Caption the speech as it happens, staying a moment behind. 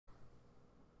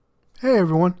Hey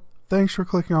everyone, thanks for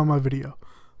clicking on my video.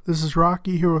 This is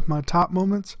Rocky here with my top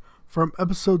moments from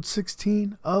episode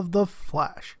 16 of The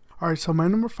Flash. Alright, so my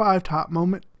number 5 top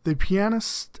moment, the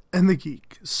pianist and the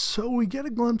geek. So we get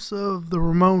a glimpse of the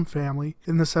Ramone family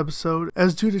in this episode,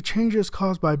 as due to changes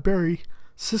caused by Barry,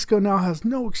 Cisco now has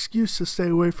no excuse to stay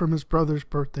away from his brother's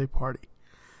birthday party.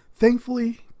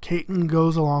 Thankfully, Caitlin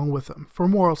goes along with him for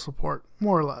moral support,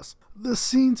 more or less. The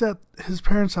scenes at his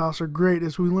parents' house are great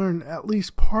as we learn at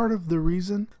least part of the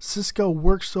reason Cisco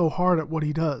works so hard at what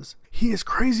he does. He is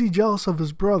crazy jealous of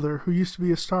his brother, who used to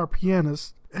be a star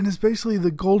pianist, and is basically the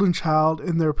golden child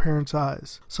in their parents'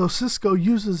 eyes. So Cisco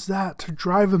uses that to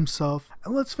drive himself,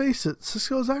 and let's face it,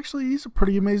 he's a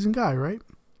pretty amazing guy, right?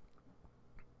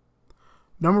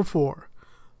 Number 4,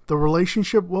 the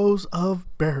relationship woes of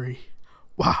Barry.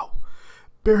 Wow,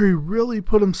 Barry really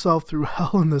put himself through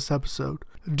hell in this episode.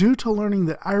 Due to learning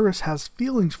that Iris has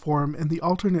feelings for him in the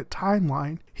alternate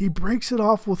timeline, he breaks it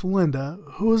off with Linda,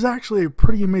 who is actually a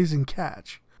pretty amazing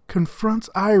catch, confronts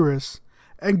Iris,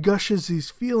 and gushes these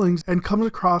feelings and comes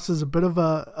across as a bit of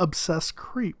a obsessed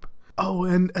creep. Oh,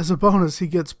 and as a bonus, he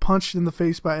gets punched in the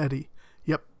face by Eddie.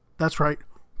 Yep, that's right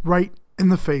in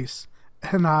the face,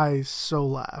 and I so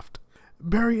laughed.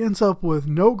 Barry ends up with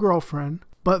no girlfriend,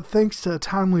 but thanks to a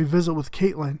timely visit with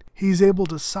Caitlin, he's able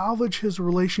to salvage his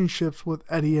relationships with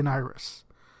Eddie and Iris.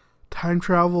 Time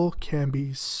travel can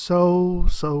be so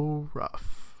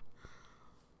rough.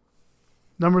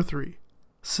 Number 3,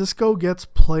 Cisco gets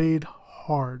played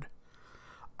hard.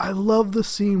 I love the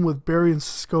scene with Barry and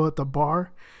Cisco at the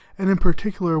bar, and in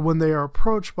particular when they are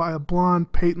approached by a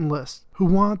blonde Peyton List, who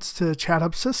wants to chat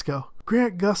up Cisco.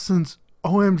 Grant Gustin's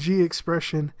OMG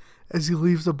expression as he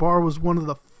leaves the bar was one of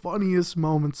the funniest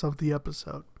moments of the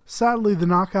episode. Sadly, the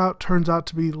knockout turns out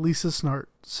to be Lisa Snart,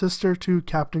 sister to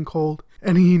Captain Cold,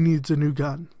 and he needs a new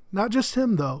gun. Not just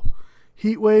him though.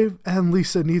 Heatwave and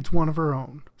Lisa needs one of her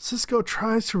own. Cisco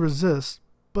tries to resist,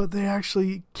 but they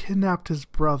actually kidnapped his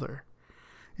brother.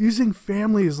 Using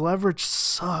family as leverage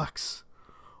sucks.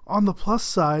 On the plus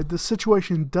side, the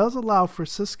situation does allow for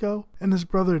Cisco and his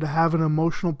brother to have an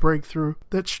emotional breakthrough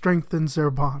that strengthens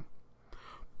their bond.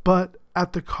 But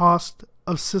at the cost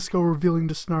of Cisco revealing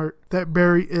to Snart that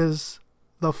Barry is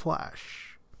the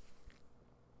Flash.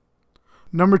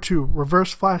 Number 2,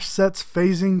 Reverse Flash sets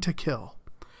phasing to kill.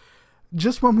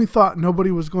 Just when we thought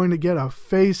nobody was going to get a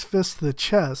phase fist to the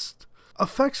chest,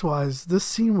 effects-wise, this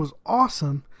scene was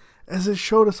awesome as it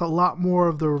showed us a lot more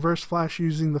of the Reverse Flash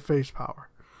using the phase power.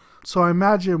 So I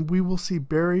imagine we will see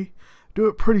Barry do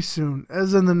it pretty soon,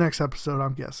 as in the next episode,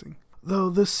 I'm guessing.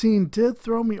 Though this scene did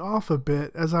throw me off a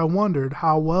bit as I wondered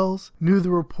how Wells knew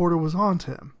the reporter was on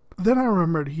to him. Then I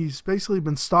remembered he's basically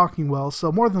been stalking Wells,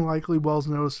 so more than likely Wells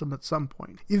noticed him at some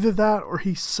point. Either that or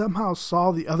he somehow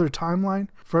saw the other timeline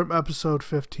from episode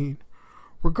 15.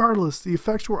 Regardless, the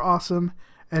effects were awesome,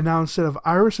 and now instead of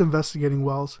Iris investigating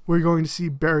Wells, we're going to see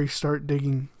Barry start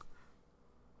digging.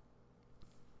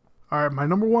 Alright, my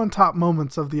number 1 top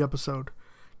moments of the episode.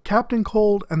 Captain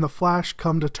Cold and the Flash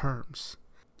come to terms.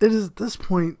 It is at this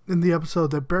point in the episode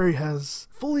that Barry has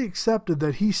fully accepted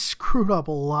that he screwed up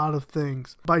a lot of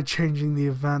things by changing the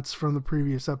events from the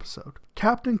previous episode.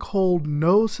 Captain Cold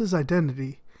knows his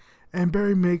identity, and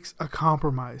Barry makes a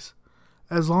compromise.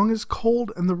 As long as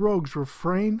Cold and the Rogues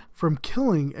refrain from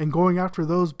killing and going after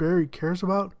those Barry cares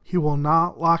about, he will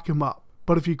not lock him up.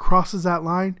 But if he crosses that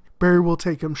line, Barry will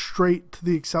take him straight to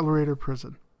the accelerator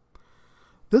prison.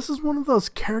 This is one of those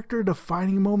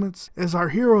character-defining moments as our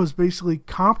hero is basically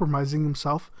compromising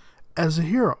himself as a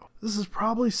hero. This is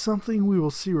probably something we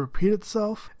will see repeat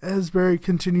itself as Barry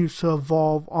continues to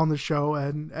evolve on the show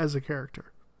and as a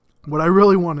character. What I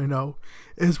really want to know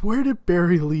is, where did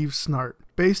Barry leave Snart?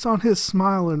 Based on his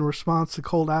smile in response to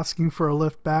Cold asking for a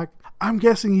lift back, I'm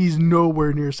guessing he's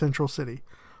nowhere near Central City.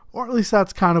 Or at least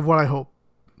that's kind of what I hope.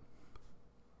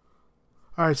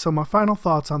 Alright, so my final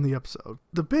thoughts on the episode.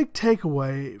 The big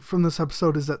takeaway from this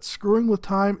episode is that screwing with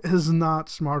time is not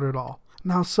smart at all.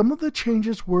 Now, some of the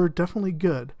changes were definitely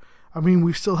good. I mean,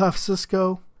 we still have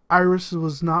Cisco, Iris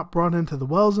was not brought into the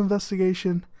Wells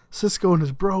investigation, Cisco and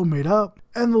his bro made up,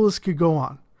 and the list could go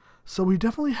on. So we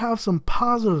definitely have some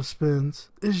positive spins.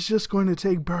 It's just going to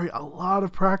take Barry a lot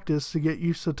of practice to get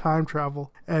used to time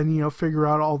travel and, figure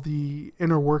out all the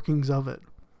inner workings of it.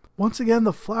 Once again,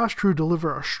 the Flash crew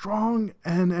deliver a strong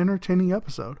and entertaining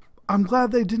episode. I'm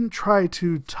glad they didn't try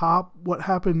to top what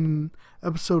happened in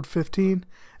episode 15,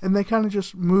 and they kind of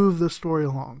just moved the story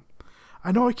along.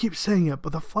 I know I keep saying it,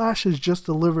 but the Flash has just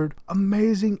delivered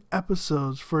amazing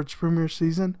episodes for its premiere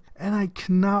season, and I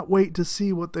cannot wait to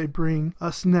see what they bring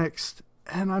us next.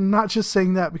 And I'm not just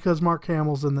saying that because Mark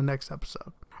Hamill's in the next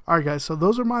episode. Alright guys, so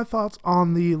those are my thoughts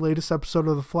on the latest episode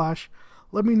of The Flash.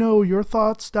 Let me know your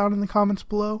thoughts down in the comments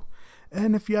below.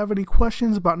 And if you have any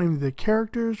questions about any of the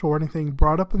characters or anything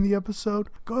brought up in the episode,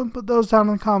 go ahead and put those down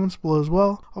in the comments below as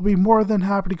well. I'll be more than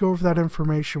happy to go over that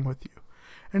information with you.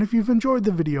 And if you've enjoyed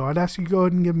the video, I'd ask you to go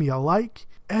ahead and give me a like.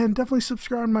 And definitely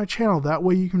subscribe to my channel, that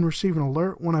way you can receive an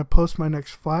alert when I post my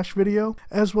next Flash video,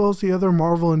 as well as the other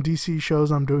Marvel and DC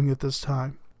shows I'm doing at this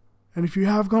time. And if you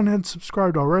have gone ahead and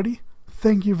subscribed already,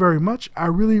 thank you very much. I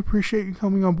really appreciate you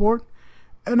coming on board,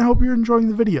 and I hope you're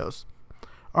enjoying the videos.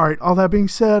 Alright, all that being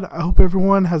said, I hope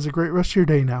everyone has a great rest of your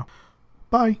day now.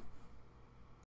 Bye.